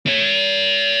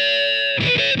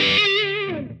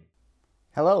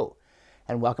Hello,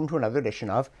 and welcome to another edition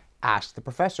of Ask the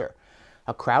Professor,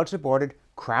 a crowd-supported,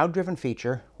 crowd-driven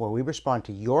feature where we respond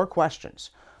to your questions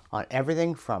on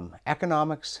everything from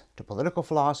economics to political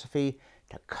philosophy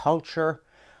to culture,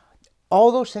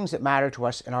 all those things that matter to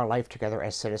us in our life together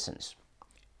as citizens.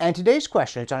 And today's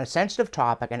question is on a sensitive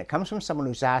topic, and it comes from someone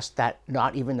who's asked that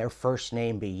not even their first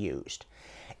name be used.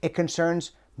 It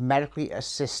concerns medically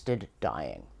assisted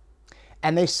dying.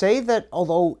 And they say that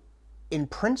although in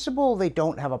principle they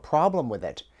don't have a problem with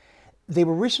it, they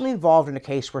were recently involved in a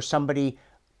case where somebody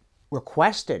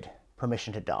requested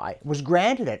permission to die, was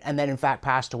granted it, and then in fact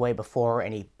passed away before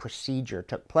any procedure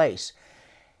took place.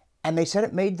 And they said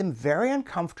it made them very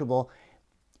uncomfortable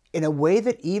in a way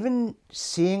that even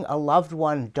seeing a loved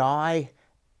one die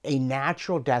a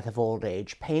natural death of old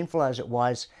age, painful as it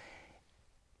was,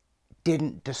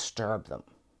 didn't disturb them.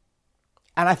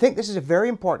 And I think this is a very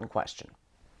important question.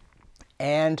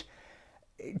 And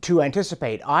to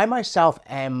anticipate, I myself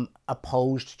am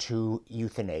opposed to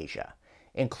euthanasia,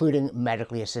 including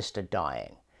medically assisted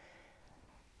dying.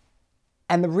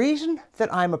 And the reason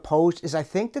that I'm opposed is I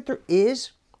think that there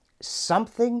is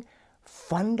something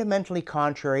fundamentally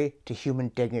contrary to human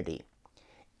dignity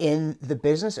in the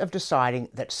business of deciding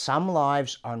that some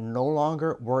lives are no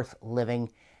longer worth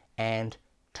living and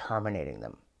terminating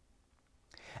them.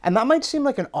 And that might seem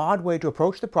like an odd way to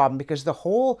approach the problem, because the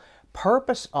whole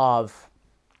purpose of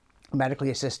medically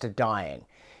assisted dying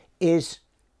is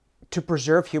to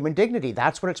preserve human dignity.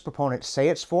 That's what its proponents say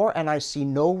it's for, and I see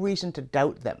no reason to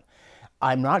doubt them.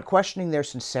 I'm not questioning their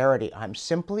sincerity. I'm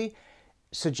simply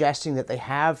suggesting that they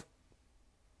have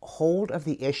hold of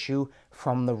the issue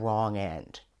from the wrong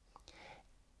end.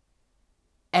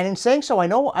 And in saying so, I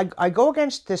know I go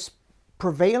against this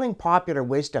prevailing popular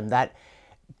wisdom that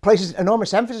places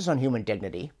enormous emphasis on human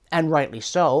dignity, and rightly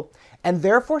so, and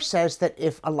therefore says that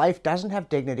if a life doesn't have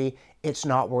dignity, it's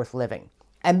not worth living.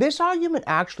 And this argument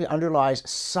actually underlies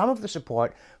some of the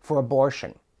support for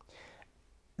abortion.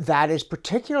 That is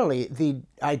particularly the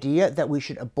idea that we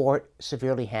should abort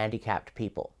severely handicapped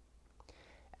people.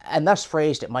 And thus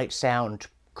phrased, it might sound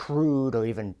crude or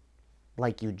even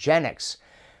like eugenics,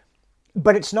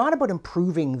 but it's not about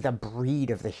improving the breed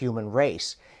of the human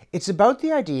race. It's about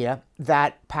the idea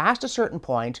that past a certain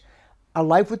point, a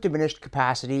life with diminished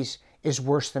capacities is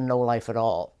worse than no life at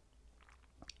all.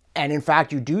 And in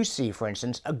fact, you do see, for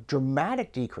instance, a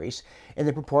dramatic decrease in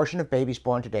the proportion of babies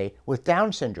born today with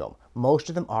Down syndrome. Most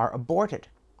of them are aborted.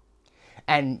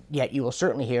 And yet you will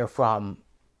certainly hear from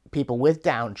people with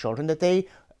Down children that they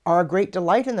are a great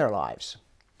delight in their lives.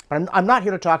 But I'm not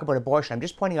here to talk about abortion. I'm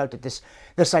just pointing out that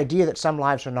this idea that some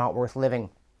lives are not worth living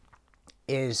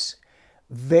is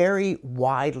very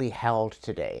widely held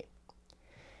today.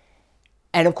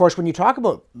 And of course, when you talk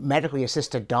about medically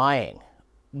assisted dying,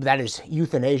 that is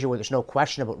euthanasia where there's no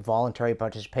question about voluntary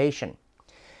participation,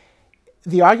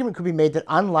 the argument could be made that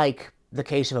unlike the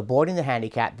case of aborting the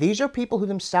handicapped, these are people who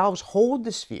themselves hold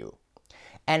this view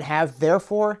and have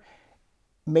therefore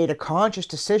made a conscious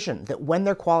decision that when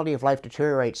their quality of life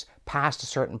deteriorates past a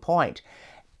certain point,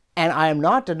 and I am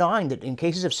not denying that in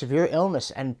cases of severe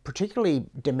illness, and particularly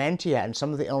dementia and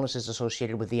some of the illnesses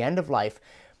associated with the end of life,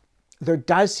 there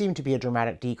does seem to be a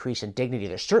dramatic decrease in dignity.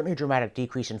 There's certainly a dramatic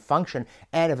decrease in function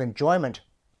and of enjoyment.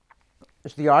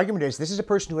 So the argument is this is a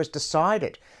person who has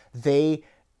decided they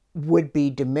would be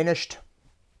diminished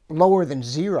lower than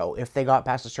zero if they got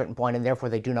past a certain point, and therefore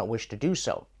they do not wish to do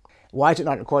so. Why is it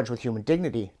not in accordance with human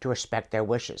dignity to respect their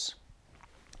wishes?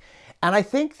 And I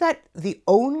think that the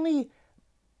only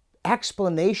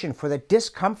explanation for the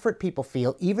discomfort people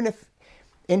feel, even if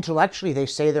intellectually they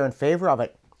say they're in favor of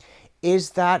it,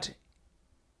 is that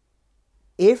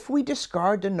if we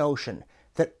discard the notion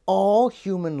that all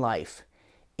human life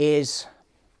is,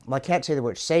 well, I can't say the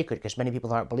word sacred because many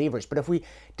people aren't believers, but if we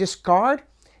discard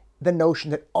the notion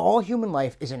that all human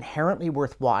life is inherently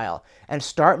worthwhile and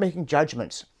start making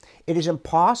judgments, it is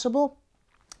impossible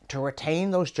to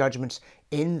retain those judgments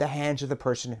in the hands of the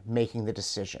person making the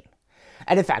decision.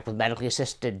 And in fact, with medically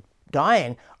assisted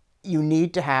dying, you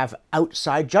need to have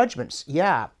outside judgments.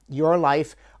 Yeah, your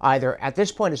life either at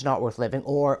this point is not worth living,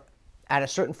 or at a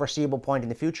certain foreseeable point in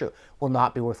the future will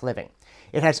not be worth living.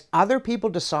 It has other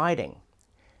people deciding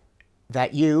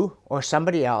that you or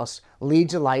somebody else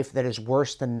leads a life that is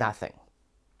worse than nothing.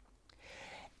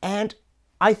 And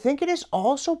I think it is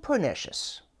also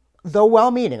pernicious, though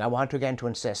well-meaning, I want to again to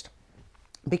insist,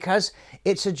 because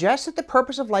it suggests that the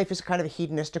purpose of life is kind of a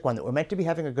hedonistic one, that we're meant to be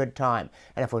having a good time.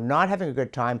 And if we're not having a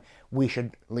good time, we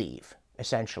should leave,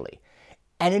 essentially.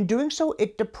 And in doing so,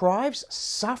 it deprives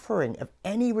suffering of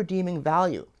any redeeming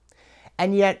value.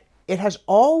 And yet, it has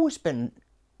always been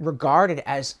regarded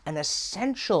as an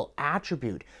essential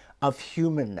attribute of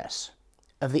humanness,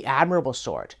 of the admirable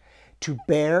sort, to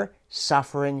bear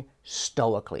suffering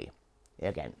stoically.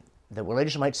 Again, the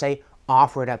religious might say,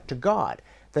 offer it up to God.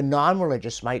 The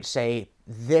non-religious might say,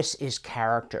 this is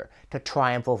character, to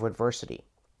triumph over adversity.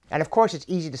 And of course, it's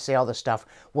easy to say all this stuff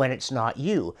when it's not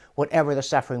you, whatever the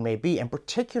suffering may be, and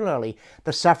particularly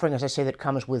the suffering, as I say, that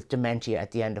comes with dementia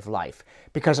at the end of life.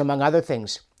 Because among other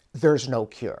things, there's no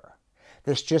cure.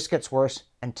 This just gets worse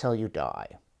until you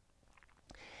die.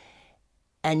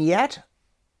 And yet,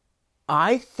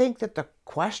 I think that the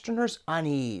questioner's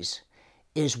unease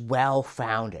is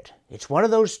well-founded. It's one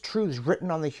of those truths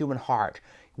written on the human heart,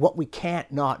 what we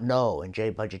can't not know, in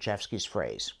Jay Budziszewski's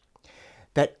phrase,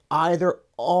 that either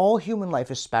all human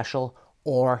life is special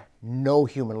or no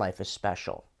human life is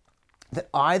special. That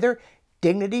either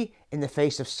dignity in the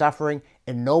face of suffering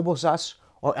ennobles us,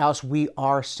 or else we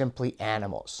are simply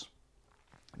animals.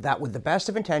 That with the best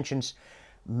of intentions,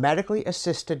 medically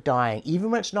assisted dying, even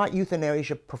when it's not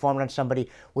euthanasia performed on somebody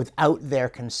without their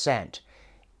consent,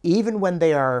 even when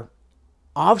they are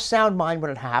of sound mind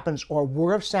when it happens, or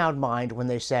were of sound mind when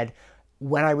they said,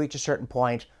 when I reach a certain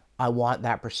point, I want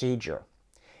that procedure,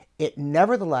 it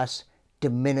nevertheless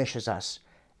diminishes us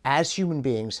as human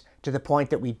beings to the point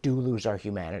that we do lose our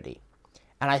humanity.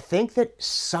 And I think that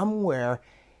somewhere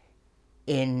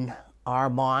in our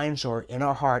minds or in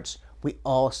our hearts, we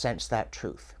all sense that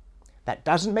truth. That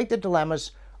doesn't make the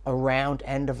dilemmas around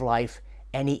end of life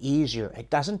any easier. It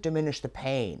doesn't diminish the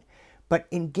pain. But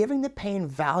in giving the pain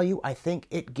value, I think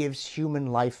it gives human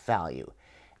life value.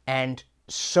 And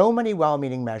so many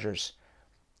well-meaning measures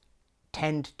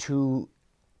tend to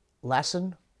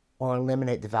lessen or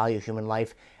eliminate the value of human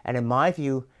life. And in my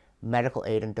view, medical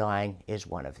aid in dying is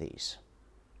one of these.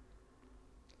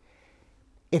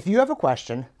 If you have a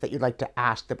question that you'd like to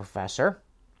ask the professor,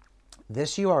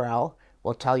 this URL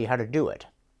will tell you how to do it.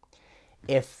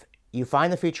 If you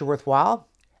find the feature worthwhile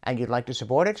and you'd like to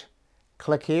support it,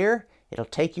 click here. It'll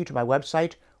take you to my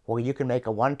website where you can make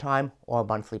a one-time or a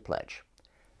monthly pledge.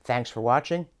 Thanks for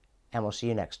watching, and we'll see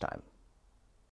you next time.